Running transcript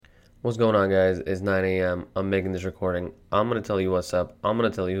What's going on, guys? It's 9 a.m. I'm making this recording. I'm going to tell you what's up. I'm going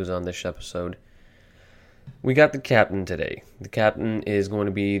to tell you who's on this episode. We got the captain today. The captain is going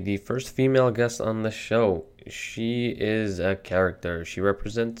to be the first female guest on the show. She is a character. She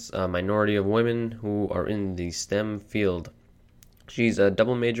represents a minority of women who are in the STEM field. She's a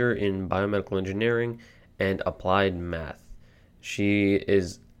double major in biomedical engineering and applied math. She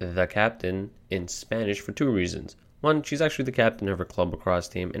is the captain in Spanish for two reasons. One, she's actually the captain of her club lacrosse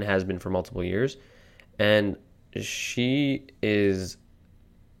team and has been for multiple years. And she is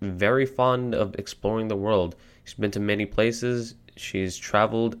very fond of exploring the world. She's been to many places. She's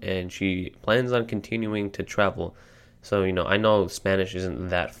traveled and she plans on continuing to travel. So, I know Spanish isn't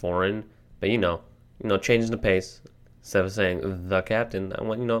that foreign, but changing the pace. Instead of saying the captain, I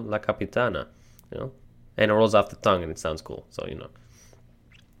want, la capitana, and it rolls off the tongue and it sounds cool. So,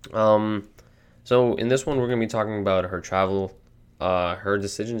 So in this one, we're going to be talking about her travel, her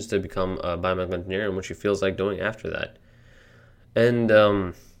decisions to become a biomedical engineer, and what she feels like doing after that. And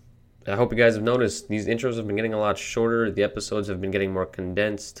I hope you guys have noticed these intros have been getting a lot shorter. The episodes have been getting more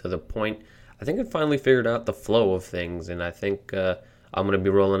condensed to the point. I think I finally figured out the flow of things, and I think I'm going to be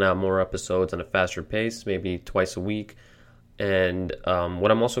rolling out more episodes on a faster pace, maybe twice a week. And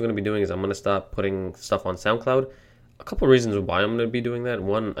what I'm also going to be doing is I'm going to stop putting stuff on SoundCloud. A couple of reasons why I'm going to be doing that.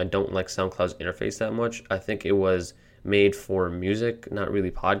 One, I don't like SoundCloud's interface that much. I think it was made for music, not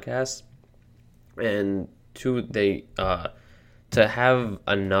really podcasts. And two, they to have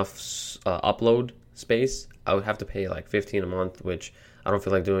enough upload space, I would have to pay like $15 a month, which I don't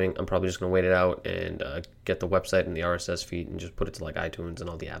feel like doing. I'm probably just going to wait it out and get the website and the RSS feed and just put it to like iTunes and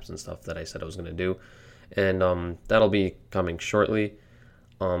all the apps and stuff that I said I was going to do. And that'll be coming shortly.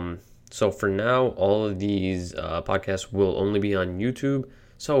 So for now, all of these podcasts will only be on YouTube.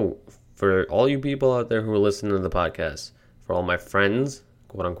 So for all you people out there who are listening to the podcast, for all my friends,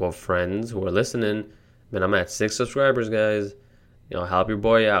 quote unquote friends who are listening, man, I'm at 6 subscribers, guys. Help your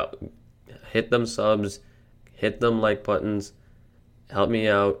boy out. Hit them subs, hit them like buttons. Help me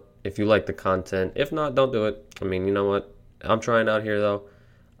out if you like the content. If not, don't do it. I mean, you know what? I'm trying out here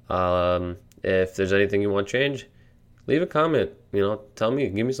though. If there's anything you want change, leave a comment. Tell me,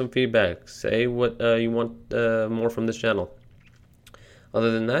 give me some feedback. Say what you want more from this channel.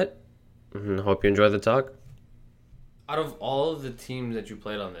 Other than that, hope you enjoy the talk. Out of all of the teams that you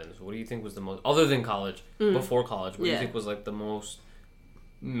played on then, so what do you think was the most, other than college, before college, what do you think was like the most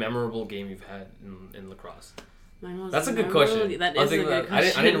memorable game you've had in lacrosse? That's a good question. That is a good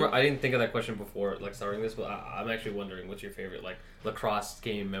question. I didn't think of that question before, like starting this, but I'm actually wondering what's your favorite like lacrosse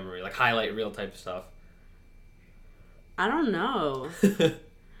game memory, like highlight reel type stuff. I don't know.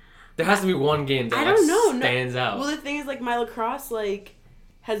 There has to be one game that stands out. Well, the thing is, like, my lacrosse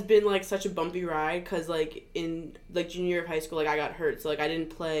has been like such a bumpy ride because like in like junior year of high school, like I got hurt, so like I didn't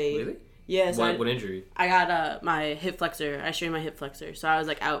play. Really? Yeah. So what injury? I got my hip flexor. I strained my hip flexor, so I was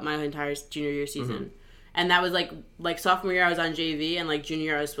like out my entire junior year season. Mm-hmm. And that was like sophomore year I was on JV, and like junior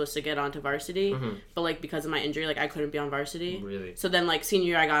year I was supposed to get onto varsity, but like because of my injury, like I couldn't be on varsity. Really? So then like senior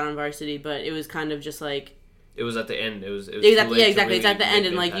year I got on varsity, but it was kind of just like. It was at the end. It was exactly. Yeah, exactly. It's at the end,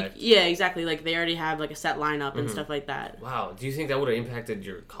 and like exactly. Like they already have like a set lineup and stuff like that. Wow. Do you think that would have impacted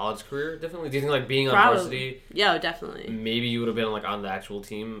your college career differently? Do you think like being on varsity? Yeah, definitely. Maybe you would have been like on the actual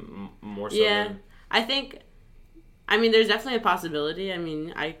team more so. Yeah, I think. I mean, there's definitely a possibility. I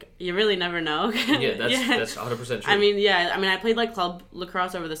mean, you really never know. Yeah, that's 100% true. I mean, yeah. I mean, I played like club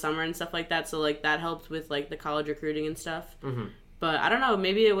lacrosse over the summer and stuff like that, so like that helped with like the college recruiting and stuff. Mm-hmm. But I don't know.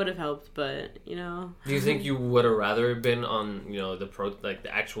 Maybe it would have helped, but Do you think you would have rather been on the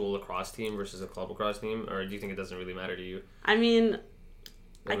actual lacrosse team versus a club lacrosse team, or do you think it doesn't really matter to you? I mean,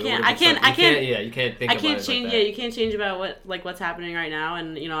 you can't think about it change. Like that. You can't change about what's happening right now,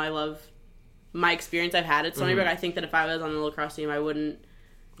 and I love my experience I've had at Stony Brook. I think that if I was on the lacrosse team, I wouldn't.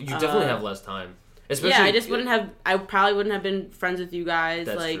 You definitely have less time. Especially, I just wouldn't have. I probably wouldn't have been friends with you guys.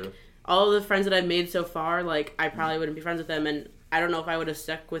 That's like true. All of the friends that I've made so far, like I probably wouldn't be friends with them, and I don't know if I would have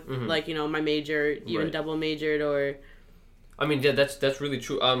stuck with my major, even double majored, or. I mean, yeah, that's really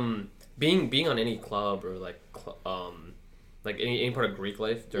true. Being on any club or like any part of Greek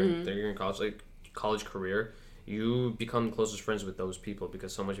life during your college career, you become the closest friends with those people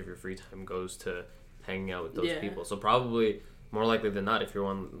because so much of your free time goes to hanging out with those people. So probably more likely than not, if you're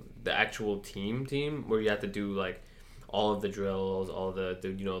on the actual team where you have to do like all of the drills, all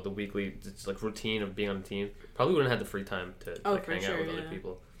the weekly like routine of being on a team, probably wouldn't have the free time to hang out with other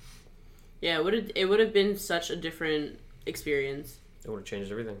people. Yeah, it would have been such a different experience. It would have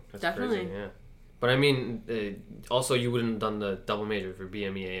changed everything. That's definitely crazy, yeah. But I mean, also you wouldn't have done the double major for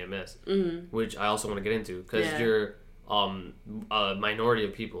BME AMS, which I also want to get into because you're a minority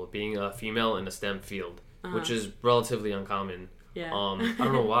of people being a female in a STEM field, which is relatively uncommon. Yeah. I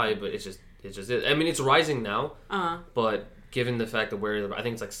don't know why, but it's just is. I mean, it's rising now. But given the fact that I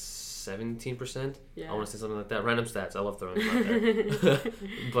think it's like 17%. Yeah. I want to say something like that. Random stats. I love throwing them out there.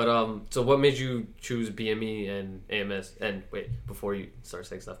 But so what made you choose BME and AMS? And wait, before you start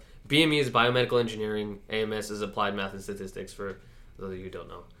saying stuff, BME is biomedical engineering. AMS is applied math and statistics. For those of you who don't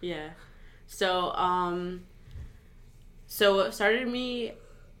know. Yeah. So so what started me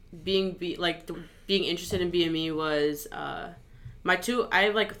being interested in BME was I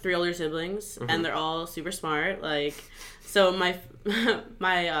have like 3 older siblings, and they're all super smart. Like, so my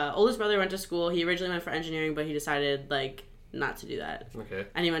oldest brother went to school. He originally went for engineering, but he decided like not to do that. Okay.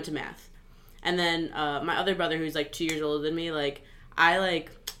 And he went to math. And then my other brother, who's like 2 years older than me, like I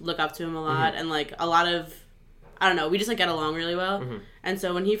like look up to him a lot, and like a lot of, I don't know, we just like get along really well. And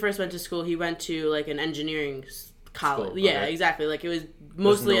so when he first went to school, he went to like an engineering college. School. Yeah, okay. Exactly. Like it was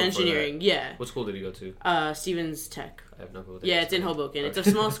mostly engineering. Yeah. What school did he go to? Stevens Tech. I have no clue. Yeah, it's in Hoboken. Okay. It's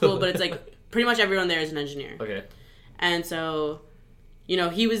a small school, but it's like pretty much everyone there is an engineer. Okay. And so, you know,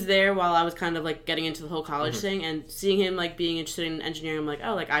 he was there while I was kind of like getting into the whole college thing, and seeing him like being interested in engineering, I'm like,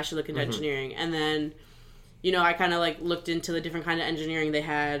 oh, like I should look into engineering. And then, you know, I kind of like looked into the different kind of engineering they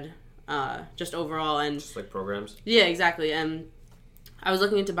had, just overall, and just like programs. Yeah, exactly. And I was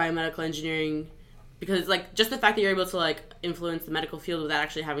looking into biomedical engineering because like just the fact that you're able to like influence the medical field without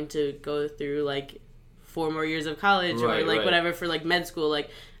actually having to go through like 4 more years of college or like whatever for like med school,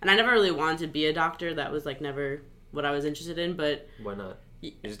 like, and I never really wanted to be a doctor. That was like never what I was interested in. But why not?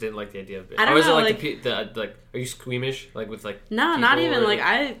 You just didn't like the idea of it. I don't know. Or is it like are you squeamish like with like? No, not even like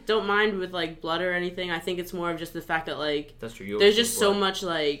I don't mind with like blood or anything. I think it's more of just the fact that like that's true. There's just so much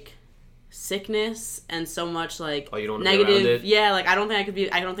like sickness and so much like you don't negative. Yeah, like I don't think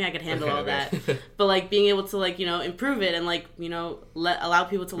I could handle all that. But like being able to like, you know, improve it and like, you know, allow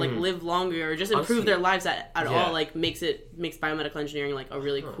people to like live longer or just improve their lives at all, like makes biomedical engineering like a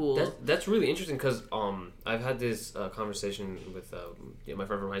really cool. That's really interesting because I've had this conversation with my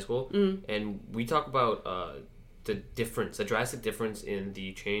friend from high school, and we talk about the drastic difference in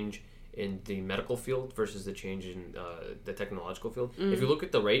the change in the medical field versus the change in the technological field. If you look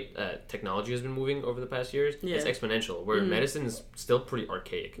at the rate technology has been moving over the past years, it's exponential, where medicine is still pretty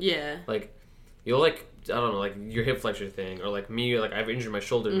archaic. Yeah. Like, you'll like, I don't know, like your hip flexor thing, or like me, like I've injured my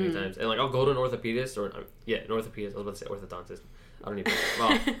shoulder many times, and like I'll go to an orthopedist, or an orthopedist, I was about to say orthodontist. I don't even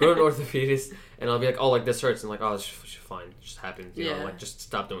go to an orthopedist, and I'll be like, oh, like this hurts, and like, oh, it's fine, it just happens, you know, like just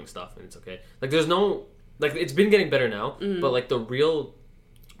stop doing stuff, and it's okay. Like there's no, like it's been getting better now, but like the real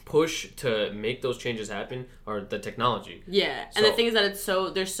push to make those changes happen are the technology. Yeah, and the thing is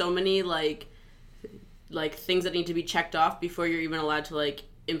that there's so many like things that need to be checked off before you're even allowed to like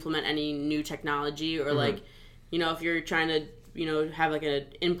implement any new technology, or like, you know, if you're trying to, you know, have like an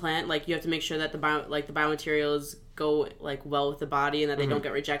implant, like you have to make sure that the biomaterials go like well with the body and that they don't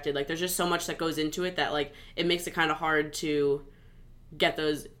get rejected. Like there's just so much that goes into it that like it makes it kind of hard to get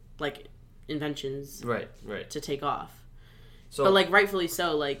those like inventions to take off. So, but like rightfully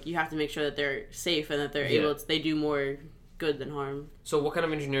so, like you have to make sure that they're safe and that they're able to, they do more good than harm. So what kind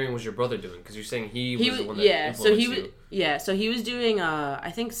of engineering was your brother doing? Because you're saying he was the one that influenced you. So he was doing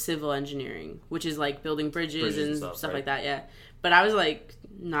I think civil engineering, which is like building bridges and stuff like that. Yeah, but I was like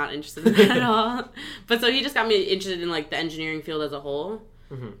not interested in that at all. But so he just got me interested in like the engineering field as a whole.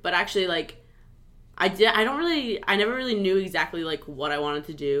 But actually, like I never really knew exactly like what I wanted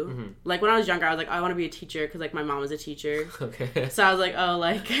to do. Like when I was younger, I was like, oh, I want to be a teacher because like my mom was a teacher. Okay. So I was like, oh,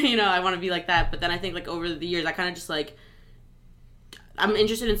 like, you know, I want to be like that. But then I think like over the years, I kind of just like, I'm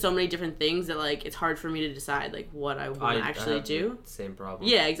interested in so many different things that like it's hard for me to decide like what I want to actually do. Same problem.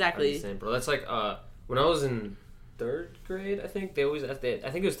 Yeah, exactly. Same problem. That's like when I was in 3rd grade, I think they always asked. I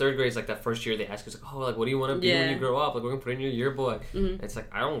think it was 3rd grade. It's like that first year they ask us like, oh, like what do you want to be when you grow up? Like we're gonna put in your yearbook. And it's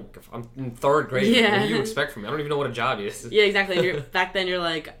like I'm in 3rd grade. Yeah. What do you expect from me? I don't even know what a job is. Yeah, exactly. Back then you're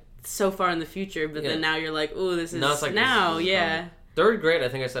like so far in the future, but then now you're like, oh, this is like, now. This is 3rd grade, I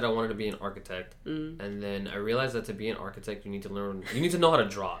think I said I wanted to be an architect, and then I realized that to be an architect, you need to know how to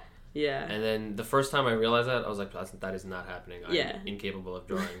draw. Yeah. And then the first time I realized that, I was like, that is not happening. I'm incapable of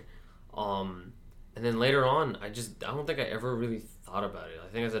drawing. And then later on, I don't think I ever really thought about it. I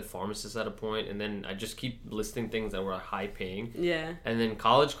think I said pharmacist at a point, and then I just keep listing things that were high paying. Yeah. And then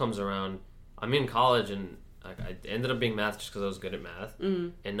college comes around. I'm in college, and I ended up being math just because I was good at math,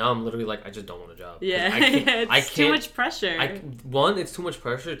 and now I'm literally like, I just don't want a job. Yeah, I can't, too much pressure. One, it's too much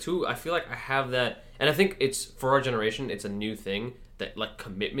pressure. Two, I feel like I have that, and I think it's for our generation, it's a new thing, that like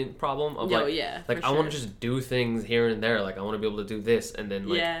commitment problem of like I want to just do things here and there. Like I want to be able to do this, and then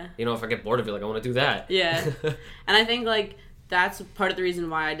like if I get bored of it, like I want to do that. Yeah, and I think like that's part of the reason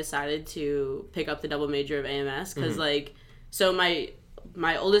why I decided to pick up the double major of AMS because like so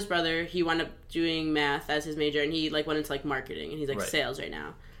my oldest brother, he wound up doing math as his major, and he like went into like marketing, and he's like sales right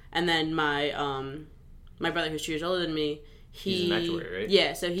now. And then my brother, who's 2 years older than me, he's an actuary, right?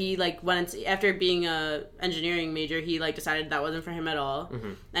 Yeah, so he like went into, after being a engineering major, he like decided that wasn't for him at all,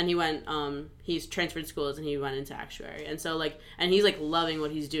 and he went he's transferred schools and he went into actuary, and so like and he's like loving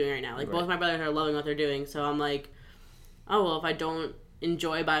what he's doing right now. Like both my brothers are loving what they're doing, so I'm like, oh well, if I don't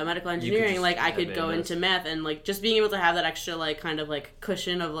enjoy biomedical engineering, like I could go into math, and like just being able to have that extra like kind of like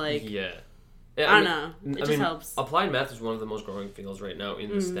cushion of like I don't know, it just helps. Applied math is one of the most growing fields right now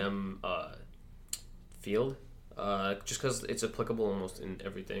in the STEM field, just because it's applicable almost in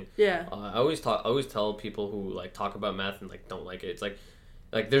everything. I always tell people who like talk about math and like don't like it, it's like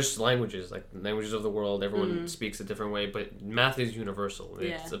there's languages of the world, everyone speaks a different way, but math is universal.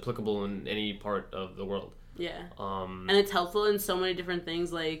 It's applicable in any part of the world. And it's helpful in so many different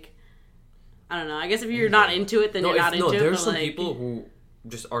things. Like, I don't know. I guess if you're not into it, then you're not into it. There's some people who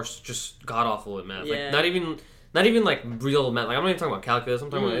are just god awful at math. Like not even like real math. Like I'm not even talking about calculus. I'm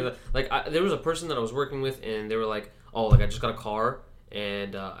talking about like there was a person that I was working with, and they were like, oh, like I just got a car,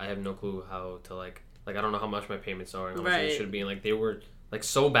 and I have no clue how to like I don't know how much my payments are and how much they should be. And like they were like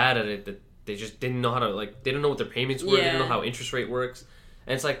so bad at it that they just didn't know how to like they didn't know what their payments were. They didn't know how interest rate works,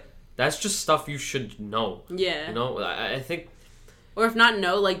 and it's like. That's just stuff you should know. I think, or if not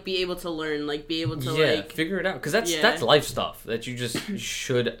know, like be able to learn, like be able to like figure it out, because that's life stuff that you just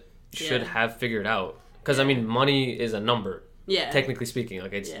should have figured out. Because I mean, money is a number. Technically speaking,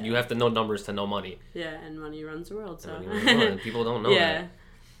 like it's you have to know numbers to know money. And money runs the world. So and people don't know that.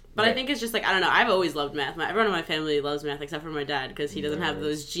 But I think it's just like, I don't know, I've always loved math. Everyone in my family loves math except for my dad because he doesn't have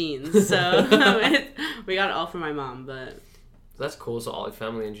those genes. So we got it all from my mom, but. That's cool. So all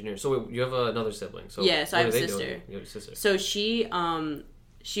family engineers. So wait, you have another sibling. So so I have a sister. Doing? You have a sister. So she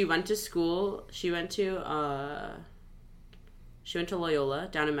went to school. She went to Loyola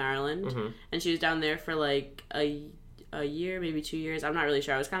down in Maryland, and she was down there for like a year, maybe 2 years. I'm not really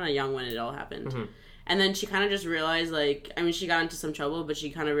sure. I was kind of young when it all happened, and then she kind of just realized like, I mean, she got into some trouble, but she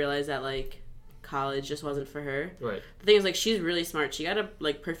kind of realized that like college just wasn't for her. Right. The thing is, like, she's really smart. She got a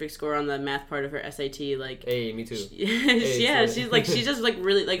like perfect score on the math part of her SAT. Like, hey, me too. She's like, she's just like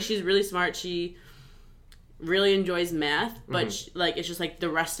really like she's really smart. She really enjoys math, but like it's just like the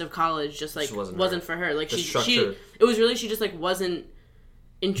rest of college just like wasn't for her. Like she it was really she just like wasn't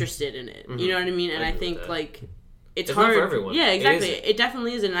interested in it. You know what I mean? And I think like it's hard not for everyone. Yeah, exactly. It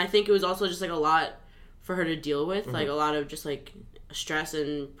definitely isn't. And I think it was also just like a lot for her to deal with, like a lot of just like stress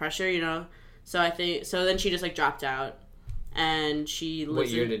and pressure, you know. So I think then she just like dropped out, and she. What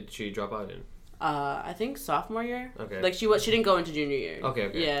year did she drop out in? I think sophomore year. Okay. Like she didn't go into junior year.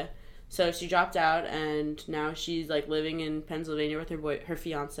 Okay. Yeah. So she dropped out, and now she's like living in Pennsylvania with her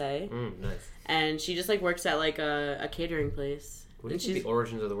fiance. Nice. And she just like works at like a catering place. What do you think the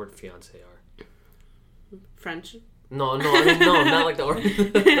origins of the word fiance are? French. No, I mean, no, not like the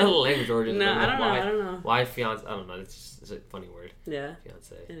language origins. No, I don't know. Why fiance? I don't know. It's a funny word. Yeah.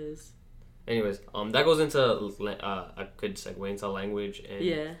 Fiance. It is. Anyways, that goes into a good segue into language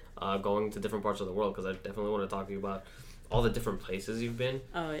and going to different parts of the world, because I definitely want to talk to you about all the different places you've been.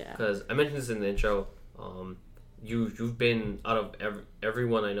 Oh yeah. Because I mentioned this in the intro. You've been out of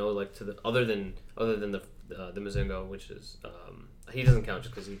everyone I know, like to the other than the Mazingo, which is he doesn't count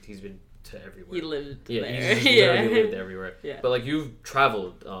just because he's been to everywhere. He lived there. He's lived everywhere. Yeah. But like you've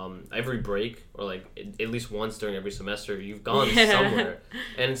traveled every break, or like at least once during every semester, you've gone somewhere,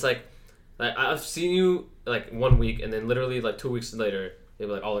 and it's like I've seen you like 1 week, and then literally like 2 weeks later they'd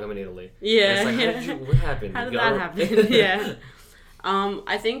be like, "Oh, like I'm in Italy." Yeah. And it's like, what happened? How did that happen? Yeah.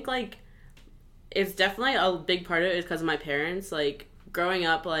 I think like it's definitely a big part of it is because of my parents. Like growing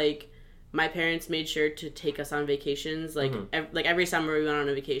up, like my parents made sure to take us on vacations. Like every summer we went on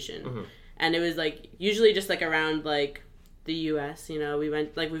a vacation, and it was like usually just like around like the U.S. You know,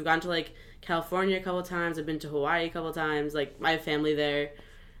 we've gone to like California a couple times. I've been to Hawaii a couple times. Like I have family there.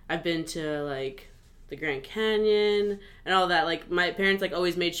 I've been to like the Grand Canyon and all that. Like my parents like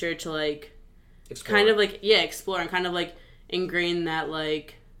always made sure to like explore. Kind of like explore and kind of like ingrain that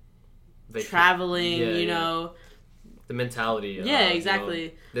like traveling, you know, the mentality. Exactly. You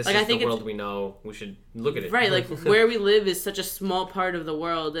know, this like, is I think the world we know. We should look at it. Right, like where we live is such a small part of the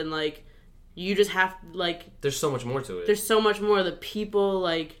world, and like you just have like there's so much more to it. There's so much more. The people,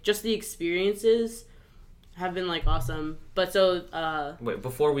 like just the experiences have been like awesome. But so wait,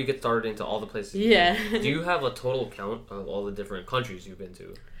 before we get started into all the places, yeah, do you have a total count of all the different countries you've been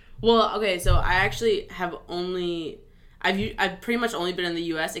to? Well, okay, so I actually have I've pretty much only been in the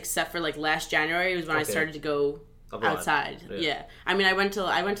U.S. except for like last January was when I started to go abroad. Outside. Yeah. I mean, I went to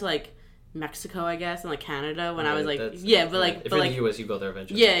like Mexico, I guess, and like Canada when I was like, if but you're like in the U.S., you go there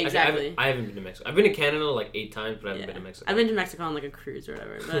eventually. Yeah, exactly. I haven't been to Mexico. I've been to Canada like 8 times, but I haven't been to Mexico. I've been to Mexico on like a cruise or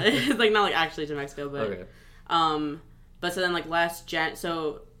whatever, but it's like not like actually to Mexico, but okay. But so then like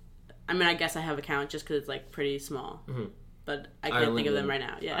so I mean, I guess I have a count just because it's like pretty small. Mm-hmm. But I can't think of them right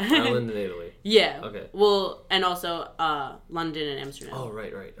now. Yeah. Ireland and Italy. Yeah. Okay. Well, and also London and Amsterdam. Oh,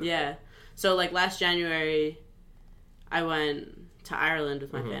 right. Okay. Yeah. So like last January, I went to Ireland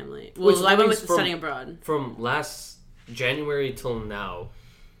with my family. Well, so I went with studying abroad. From last January till now,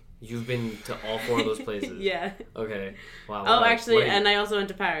 you've been to all 4 of those places. Yeah. Okay. Wow. Oh, actually, and I also went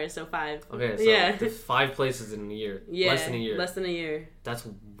to Paris, so 5. Okay, so yeah. 5 places in a year. Yeah. Less than a year. Less than a year. That's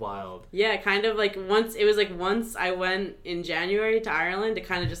wild. Yeah, kind of like once I went in January to Ireland, it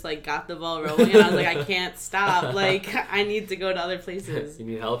kind of just like got the ball rolling, and I was like, I can't stop. Like, I need to go to other places. You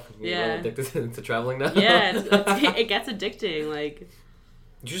need help? You're addicted to traveling now? Yeah, it gets addicting. Like,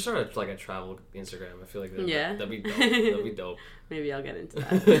 you should start like a travel Instagram. I feel like that'd be dope. That'd be dope. Maybe I'll get into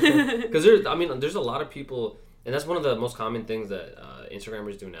that. Because there's a lot of people, and that's one of the most common things that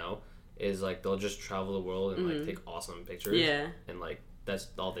Instagrammers do now is like they'll just travel the world and like take awesome pictures. Yeah. And like that's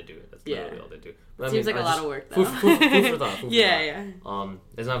all they do. That's literally all they do. But, Seems like a lot of work though. Food for thought. Yeah.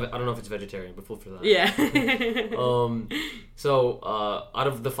 It's not. I don't know if it's vegetarian, but food for thought. Yeah. So out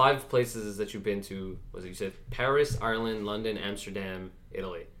of the 5 places that you've been to, was it you said Paris, Ireland, London, Amsterdam,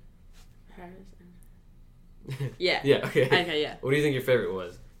 Italy? Paris. Yeah. Yeah. Okay. Okay. Yeah. What do you think your favorite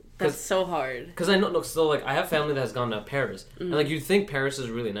was? That's so hard. Because I know, so like I have family that has gone to Paris, and like you'd think Paris is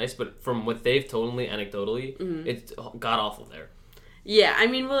really nice, but from what they've told me anecdotally, it's god awful there. Yeah, I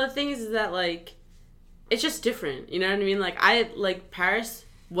mean, well, the thing is that like, it's just different. You know what I mean? Like Paris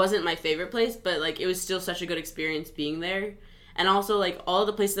wasn't my favorite place, but like it was still such a good experience being there. And also like all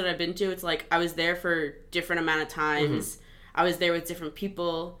the places that I've been to, it's like I was there for different amount of times. I was there with different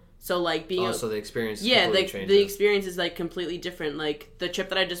people. So like being so the experience the experience is like completely different. Like the trip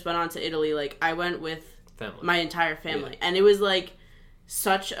that I just went on to Italy, like I went with my entire family, and it was like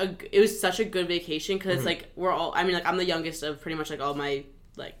such a good vacation because like we're all, I mean, like I'm the youngest of pretty much like all my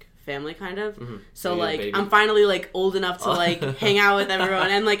like family kind of. So like I'm finally like old enough to like hang out with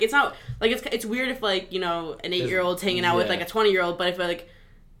everyone, and like it's not like it's weird if like, you know, an 8-year-old's hanging out with like a 20-year-old, but if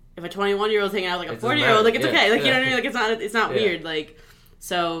a 21-year-old's hanging out with like a 40-year-old, like it's okay, like you know what I mean, like it's not weird, like.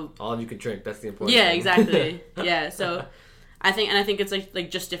 So all of you could drink. That's the important. Yeah, thing. Exactly. Yeah. So I think it's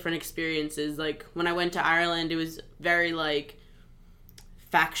like just different experiences. Like when I went to Ireland, it was very like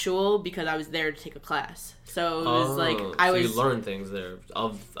factual because I was there to take a class. So it was like you learn things there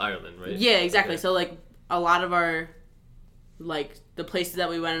of Ireland, right? Yeah, exactly. Okay. So like a lot of our like the places that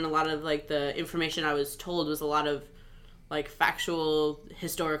we went and a lot of like the information I was told was a lot of like factual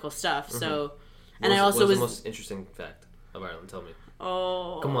historical stuff. So and I also was the most interesting fact of Ireland? Tell me.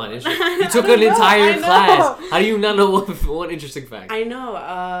 Oh. Come on, you took an entire class. How do you not know one interesting fact? I know,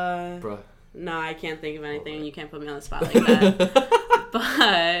 Bruh. No, I can't think of anything, and you can't put me on the spot like that.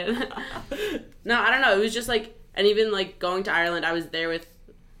 But, no, I don't know, it was just like, and even like going to Ireland, I was there with,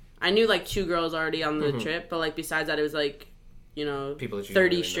 I knew like 2 girls already on the trip, but like besides that, it was like, you know, people that you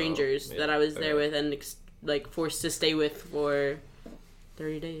 30 really strangers that I was there with and like forced to stay with for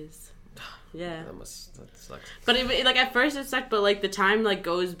 30 days. Yeah. That sucks. But it, like at first it sucked, but like the time like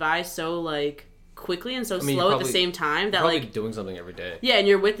goes by so like quickly and so slow at the same time that like doing something every day. Yeah, and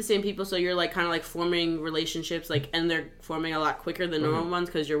you're with the same people, so you're like kind of like forming relationships, like, and they're forming a lot quicker than normal ones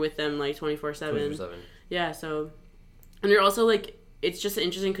because you're with them like 24/7. Yeah. So, and you're also like, it's just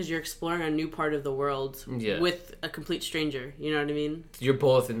interesting because you're exploring a new part of the world with a complete stranger. You know what I mean? You're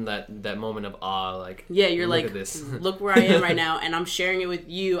both in that moment of awe, like, yeah, you're like, at this. Look where I am right now, and I'm sharing it with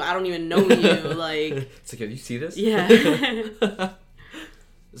you. I don't even know you. Like, it's like, you see this? Yeah.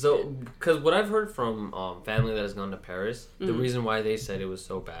 So, because what I've heard from family that has gone to Paris, the reason why they said it was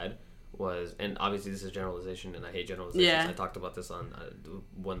so bad was, and obviously this is generalization, and I hate generalizations. Yeah. I talked about this on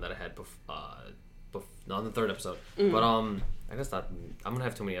one that I had on the 3rd episode, but I guess not. I'm gonna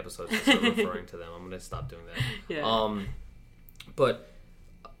have too many episodes to start referring to them. I'm gonna stop doing that. Yeah. But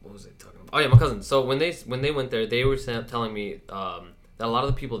what was I talking about? Oh yeah, my cousin. So when they went there, they were telling me that a lot of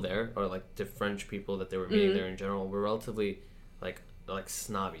the people there, or like the French people that they were meeting there in general, were relatively like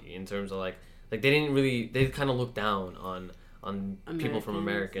snobby in terms of like they kind of looked down on people from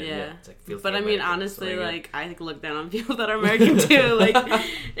America. Yeah. It's like filthy but I mean, Americans. honestly, like I look down on people that are American too. Like,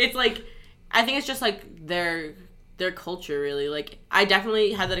 it's like I think it's just like their culture really. Like I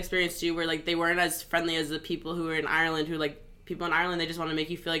definitely had that experience too, where like they weren't as friendly as the people who were in Ireland. Who like people in Ireland, they just want to make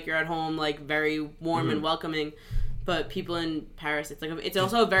you feel like you're at home, like very warm and welcoming. But people in Paris, it's like it's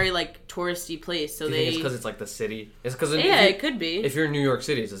also a very like touristy place. So do you think it's because it's like the city? It's because it could be. If you're in New York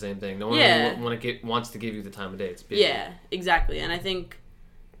City, it's the same thing. No one wants to give you the time of day. It's busy. Yeah, exactly. And I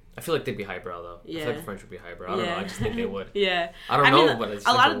feel like they'd be highbrow though. Yeah. I feel like the French would be highbrow. I don't know. I just think they would. Yeah. I don't know, but it's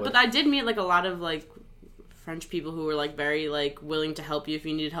but I did meet like a lot of like French people who were like very like willing to help you if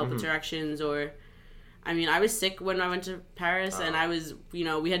you needed help with directions or. I mean, I was sick when I went to Paris, and I was,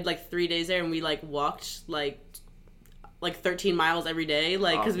 we had like 3 days there, and we like walked like 13 miles every day,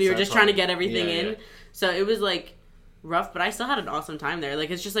 like because we were just trying to get everything in. Yeah. So it was like rough, but I still had an awesome time there. Like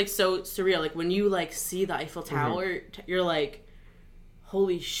it's just like so surreal. Like when you like see the Eiffel Tower, you're like,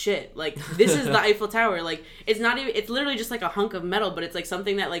 holy shit! Like this is the Eiffel Tower. Like it's not even. It's literally just like a hunk of metal, but it's like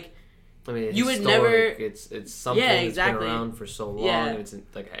something that like. I mean, you would never. It's something that's been around for so long. Yeah. It's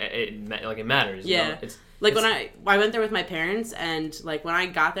like it matters. Yeah. Like when I went there with my parents, and like when I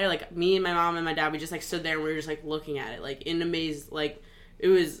got there, like me and my mom and my dad, we just like stood there and we were just like looking at it, like in amaze. Like it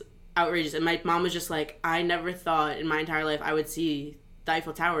was outrageous. And my mom was just like, I never thought in my entire life I would see the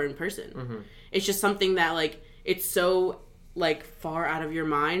Eiffel Tower in person. Mm-hmm. It's just something that like it's so like far out of your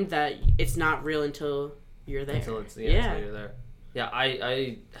mind that it's not real until you're there. Until you're there. Yeah,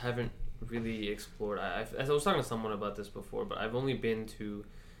 I haven't really explored. I was talking to someone about this before, but I've only been to.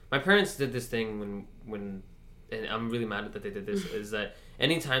 My parents did this thing when, and I'm really mad that they did this. Is that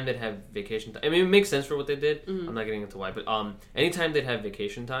anytime they'd have vacation time? I mean, it makes sense for what they did. Mm-hmm. I'm not getting into why, but anytime they'd have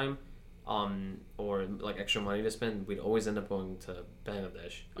vacation time, or like extra money to spend, we'd always end up going to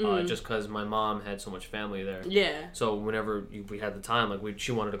Bangladesh. Just because my mom had so much family there. Yeah. So whenever we had the time, like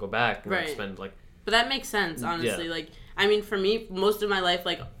she wanted to go back and spend like. But that makes sense, honestly. Yeah. Like, I mean, for me, most of my life,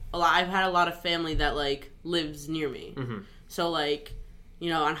 like I've had a lot of family that like lives near me. Mm-hmm. So like,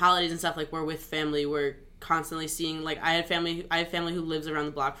 on holidays and stuff, like we're with family, we're constantly seeing. Like I have family who lives around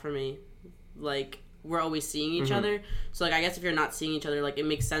the block from me. Like we're always seeing each other. So like I guess if you're not seeing each other, like it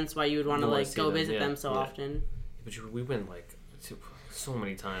makes sense why you would want to like go visit them so often. But we went like so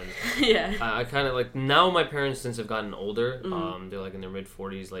many times. Yeah. I kind of like now my parents, since have gotten older, they're like in their mid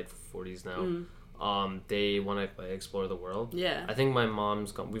 40s, late 40s now. Mm-hmm. They want to like, explore the world. Yeah. I think my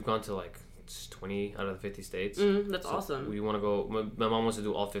mom's we've gone to like 20 out of the 50 states. That's awesome. We want to go. My mom wants to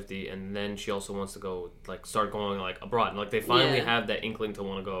do all 50, and then she also wants to go like start going like abroad. Like they finally have that inkling to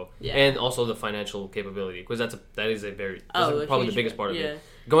want to go, and also the financial capability, because that is probably the biggest part of it.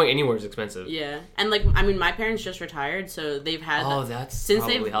 Going anywhere is expensive. Yeah, and like I mean, my parents just retired, so they've had that's since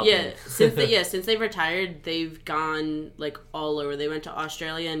probably they've helping. since they've retired, they've gone like all over. They went to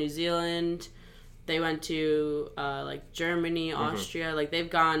Australia, New Zealand. They went to like Germany, Austria. Like they've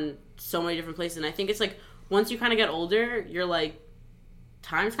gone so many different places, and I think it's like once you kind of get older, you're like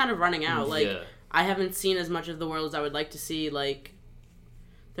time's kind of running out. Like I haven't seen as much of the world as I would like to see. Like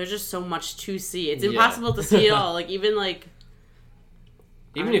there's just so much to see. It's impossible to see it all. Like even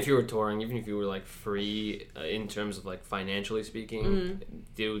if you were touring, even if you were like free in terms of like financially speaking,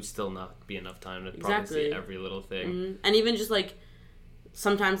 it would still not be enough time to probably see every little thing. Mm-hmm. And even just like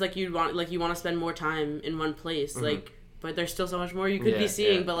sometimes like you want to spend more time in one place, like. But there's still so much more you could be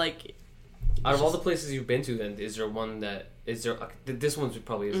seeing, but like... Out of all the places you've been to, then, is there one that... this one's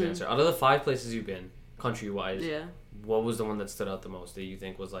probably is the answer. Out of the 5 places you've been, country-wise, what was the one that stood out the most that you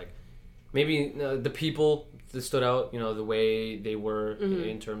think was like... Maybe the people that stood out, the way they were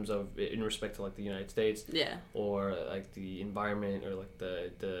in terms of... In respect to, like, the United States. Yeah. Or, like, the environment, or, like,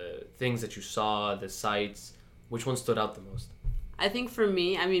 the things that you saw, the sights. Which one stood out the most? I think for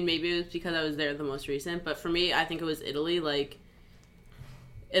me, I mean, maybe it was because I was there the most recent, but for me, I think it was Italy. Like,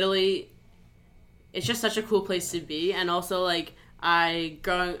 Italy, it's just such a cool place to be. And also, like,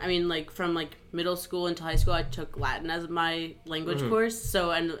 from, like, middle school into high school, I took Latin as my language course. So,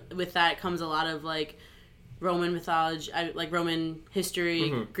 and with that comes a lot of, like, Roman mythology, like, Roman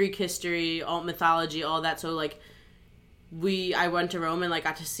history, Greek history, all mythology, all that. So, like, I went to Rome and like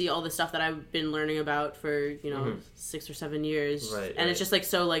got to see all the stuff that I've been learning about for 6 or 7 years, and it's just like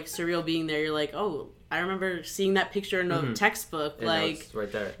so like surreal being there. You're like, oh, I remember seeing that picture in a textbook, and like it's right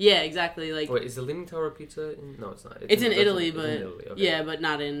there. Yeah, exactly. Like, wait, is the Leaning Tower of Pizza? No, it's not. It's in Italy, but okay. Yeah, but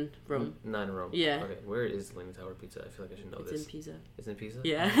not in Rome. Not in Rome. Yeah. Okay, where is the Leaning Tower of Pizza? I feel like I should know this. It's in Pisa. It's in Pisa.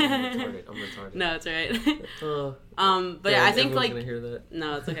 Yeah. I'm retarded. No, it's alright. But yeah, I think like gonna hear that.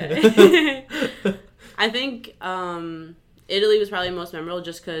 No, it's okay. I think Italy was probably most memorable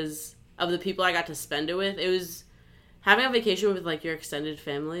just because of the people I got to spend it with. It having a vacation with like your extended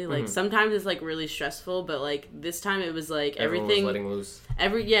family, like sometimes it's like really stressful, but like this time it was like Everyone everything was letting loose.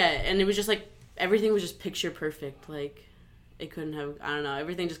 And it was just like everything was just picture perfect. Like it couldn't have, I don't know,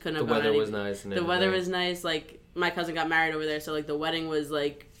 everything just couldn't have The gone weather was nice. The weather was nice. Like my cousin got married over there, so like the wedding was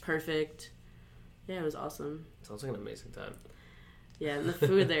like perfect. Yeah, it was awesome. Sounds like an amazing time. Yeah, and the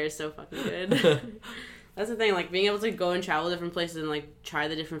food there is so fucking good. That's the thing, like being able to go and travel different places and like try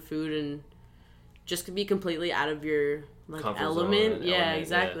the different food and just to be completely out of your like element. Yeah,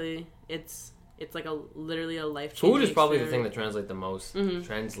 exactly. Yeah. It's like literally a life changing. Food is probably the thing that translates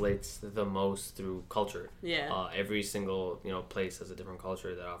the most through culture. Yeah. Every single place has a different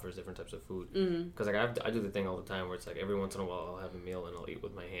culture that offers different types of food. Because like I do the thing all the time where it's like every once in a while I'll have a meal and I'll eat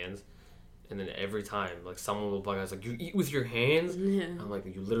with my hands. And then every time, like, someone will bug us, like, you eat with your hands? Yeah. I'm like,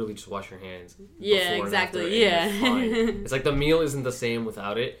 you literally just wash your hands. Yeah, exactly. Yeah. It's fine. It's like the meal isn't the same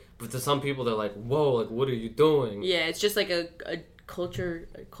without it. But to some people, they're like, whoa, like, what are you doing? Yeah, it's just like a cultural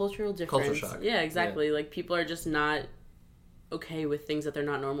difference. Culture shock. Yeah, exactly. Yeah. Like, people are just not okay with things that they're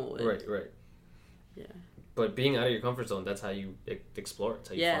not normal with. Right. Yeah. But being out of your comfort zone, that's how you explore. It's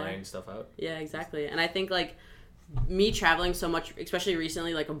how you find stuff out. Yeah, exactly. And I think, like, me traveling so much, especially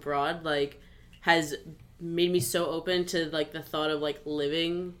recently, like abroad, like has made me so open to like the thought of like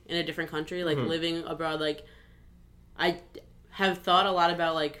living in a different country, like living abroad. Like I have thought a lot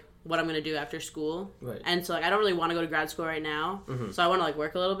about like what I'm gonna do after school, right? And so like I don't really want to go to grad school right now, so I want to like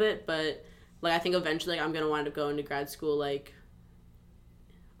work a little bit, but like I think eventually like, I'm gonna wind up going to grad school like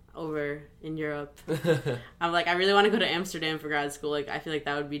over in Europe. I'm like I really want to go to Amsterdam for grad school. Like I feel like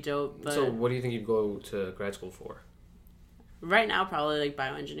that would be dope. But so what do you think you'd go to grad school for? Right now, probably like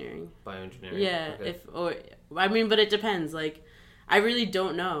bioengineering. Yeah. Okay. But it depends. Like, I really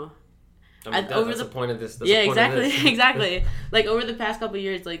don't know. I mean, that's the point of this. Exactly. Like over the past couple of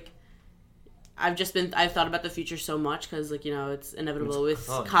years, like I've thought about the future so much because like it's inevitable with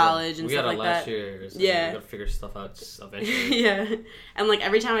college and stuff like that. We got last year. So we gotta figure stuff out eventually. Yeah, and like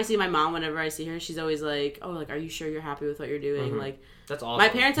every time I see my mom, whenever I see her, she's always like, "Oh, like, are you sure you're happy with what you're doing?" Like, that's awesome. My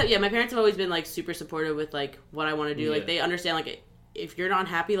parents have always been like super supportive with like what I want to do. Yeah. Like they understand like if you're not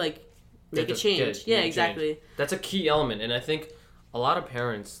happy, like make a change. Yeah, exactly. That's a key element, and I think a lot of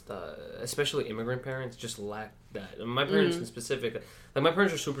parents, especially immigrant parents, just lack that. And my parents in specific, like my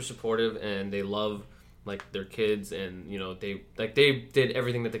parents are super supportive and they love like their kids, and they did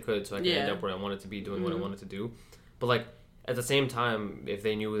everything that they could so I could end up where I wanted to be doing what I wanted to do. But like at the same time, if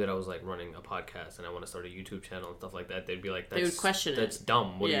they knew that I was like running a podcast and I want to start a YouTube channel and stuff like that, they'd be like, they would question that's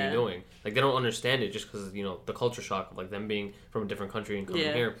dumb. What are you doing? Like they don't understand it just because the culture shock of like them being from a different country and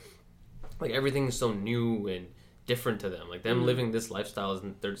coming here. Like everything is so new and different to them. Like them living this lifestyle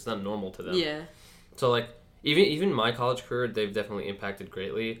it's not normal to them. Yeah. So like even my college career, they've definitely impacted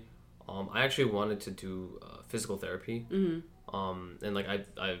greatly. I actually wanted to do physical therapy. And like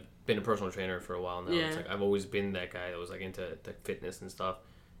I've been a personal trainer for a while now. It's like I've always been that guy that was like into fitness and stuff.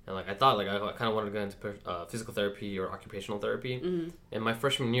 And like I thought like I kind of wanted to go into physical therapy or occupational therapy. And my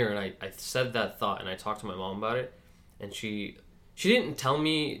freshman year, and I said that thought, and I talked to my mom about it, and she didn't tell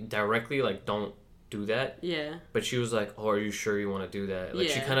me directly like don't do that. Yeah. But she was like, "Oh, are you sure you want to do that?" Like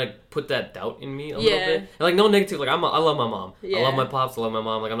she kind of put that doubt in me a little bit. And, like no negative. Like I love my mom. I love my pops. I love my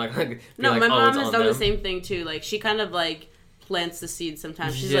mom. Like I'm not gonna. No, my mom has done the same thing too. Like she kind of like plants the seed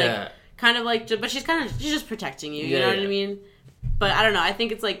sometimes. She's like kind of like, but she's just protecting you. You know what I mean? But I don't know. I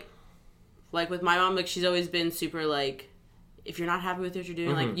think it's like with my mom, like she's always been super like, if you're not happy with what you're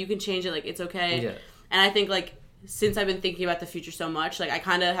doing, like you can change it. Like it's okay. Yeah. And I think like since I've been thinking about the future so much, like I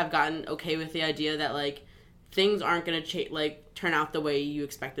kind of have gotten okay with the idea that like things aren't gonna turn out the way you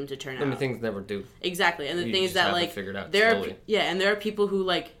expect them to turn out. I mean, things never do. Exactly, and the thing is that like there are people who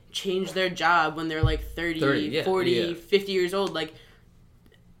like change their job when they're like 30 40, 50 years old. Like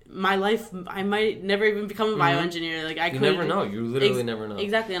my life, I might never even become a bioengineer. Like you never know. You literally never know.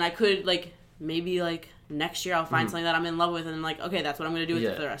 Exactly, and I could like maybe like next year I'll find something that I'm in love with and I'm like, okay, that's what I'm going to do with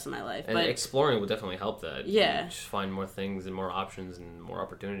it for the rest of my life. And exploring would definitely help that. Yeah. Just find more things and more options and more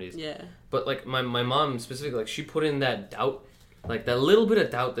opportunities. Yeah. But like my mom specifically, like she put in that doubt, like that little bit of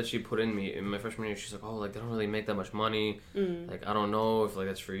doubt that she put in me in my freshman year. She's like, oh, like they don't really make that much money. Like I don't know if like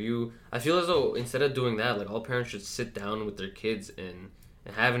that's for you. I feel as though instead of doing that, like all parents should sit down with their kids and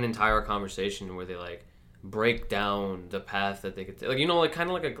have an entire conversation where they like break down the path that they could take. Like like kind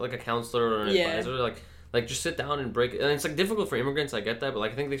of like a counselor or an advisor, like just sit down and break it. And it's like difficult for immigrants, I get that, but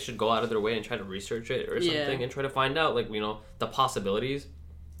like I think they should go out of their way and try to research it or something and try to find out like the possibilities.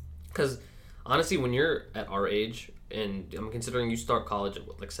 Because honestly, when you're at our age and I'm considering you start college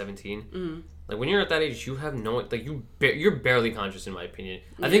at like 17. Mm-hmm. Like when you're at that age, you have no like you're barely conscious in my opinion.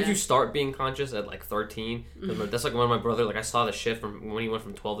 I think you start being conscious at like 13. Mm-hmm. That's like when my brother, like I saw the shift from when he went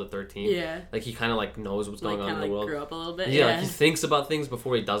from 12 to 13. Yeah. Like he kind of like knows what's going on in the world. Grew up a little bit. Yeah. Like he thinks about things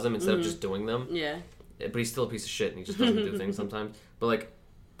before he does them instead of just doing them. Yeah. But he's still a piece of shit and he just doesn't do things sometimes. But like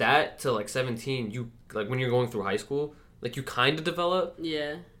that to like 17, you like when you're going through high school. Like, you kind of develop.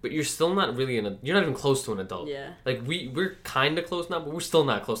 Yeah. But you're still not really you're not even close to an adult. Yeah. Like, we're kind of close now, but we're still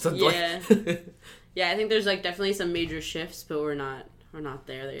not close to adult. Yeah. Yeah, I think there's, like, definitely some major shifts, but we're not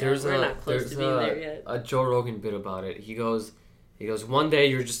there yet. We're not close to being there yet. A Joe Rogan bit about it. He goes, one day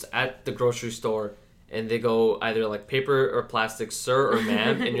you're just at the grocery store, and they go either, like, paper or plastic, sir or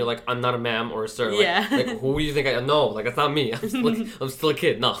ma'am, and you're like, I'm not a ma'am or a sir. Like, yeah. Like, who do you think I am? No, like, it's not me. I'm still a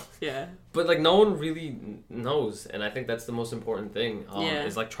kid. No. Yeah. But, like, no one really knows, and I think that's the most important thing.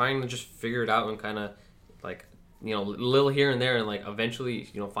 Is, like, trying to just figure it out and kind of, like, you know, a little here and there, and, like, eventually,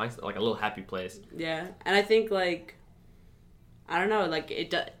 you know, find, like, a little happy place. Yeah. And I think, like, I don't know,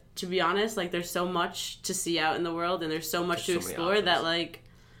 like, to be honest, like, there's so much to see out in the world, and there's so much to explore that, like,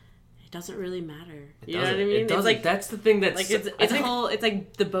 it doesn't really matter. You know what I mean? It doesn't. It's like, that's the thing that's... Like, it's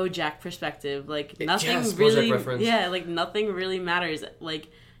like the BoJack perspective. Like, nothing really... BoJack reference. Yeah, like, nothing really matters. Like,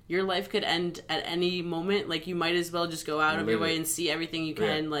 your life could end at any moment. Like, you might as well just go out of your way and see everything you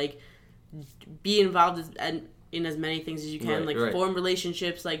can. Yeah. Like, be involved in as many things as you can. Form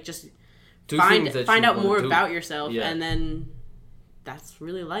relationships. Like, just find out more about yourself. Yeah. And then that's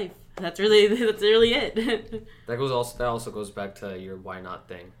really life. That's really it. That also goes back to your why not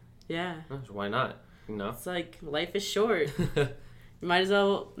thing. Yeah. Why not? You know? It's like, life is short. You might as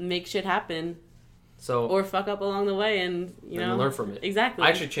well make shit happen. Or fuck up along the way and, you know. learn from it. Exactly.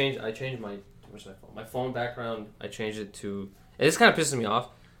 I changed my phone background. I changed it to, and this kind of pisses me off,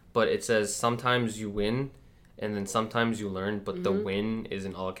 but it says sometimes you win and then sometimes you learn, but the win is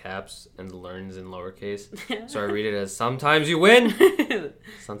in all caps and the learn is in lowercase. So I read it as sometimes you win,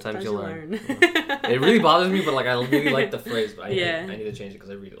 sometimes you learn. It really bothers me, but like I really like the phrase, but I need to change it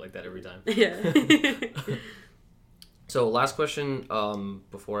because I read it like that every time. Yeah. So last question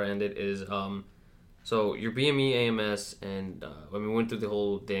before I end it is, so your BME, AMS, and we went through the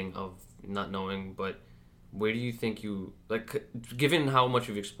whole thing of not knowing, but where do you think you, like, given how much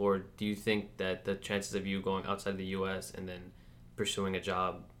you've explored, do you think that the chances of you going outside the U.S. and then pursuing a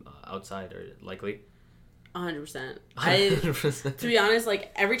job outside are likely? 100%. 100%. To be honest,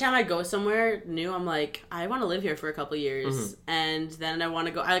 like, every time I go somewhere new, I'm like, I want to live here for a couple years, and then I want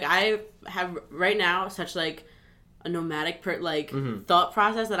to go, I have, right now, such, like, a nomadic thought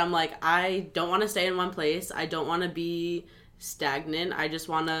process that I'm like, I don't want to stay in one place. I don't want to be stagnant. I just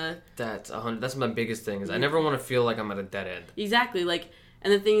want to... That's my biggest thing, is I never want to feel like I'm at a dead end. Exactly. Like,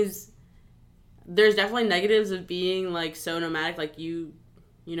 and the thing is, there's definitely negatives of being, like, so nomadic. Like, you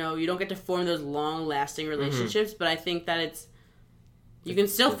know, you don't get to form those long-lasting relationships, but I think that it's... You can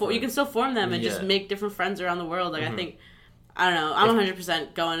still form them and just make different friends around the world. Like, I think... I don't know. I'm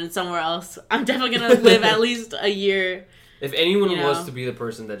 100% going somewhere else. I'm definitely going to live at least a year. If anyone was to be the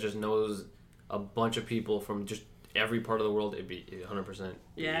person that just knows a bunch of people from just every part of the world, it'd be 100%.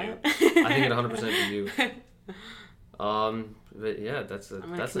 Yeah. I think it'd 100% be you. But yeah, that's I'm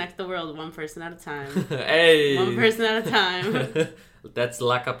going to connect the world one person at a time. Hey! One person at a time. That's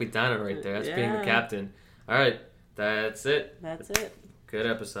La Capitana right there. That's being the captain. All right. That's it. That's it. Good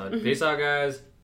episode. Peace out, guys.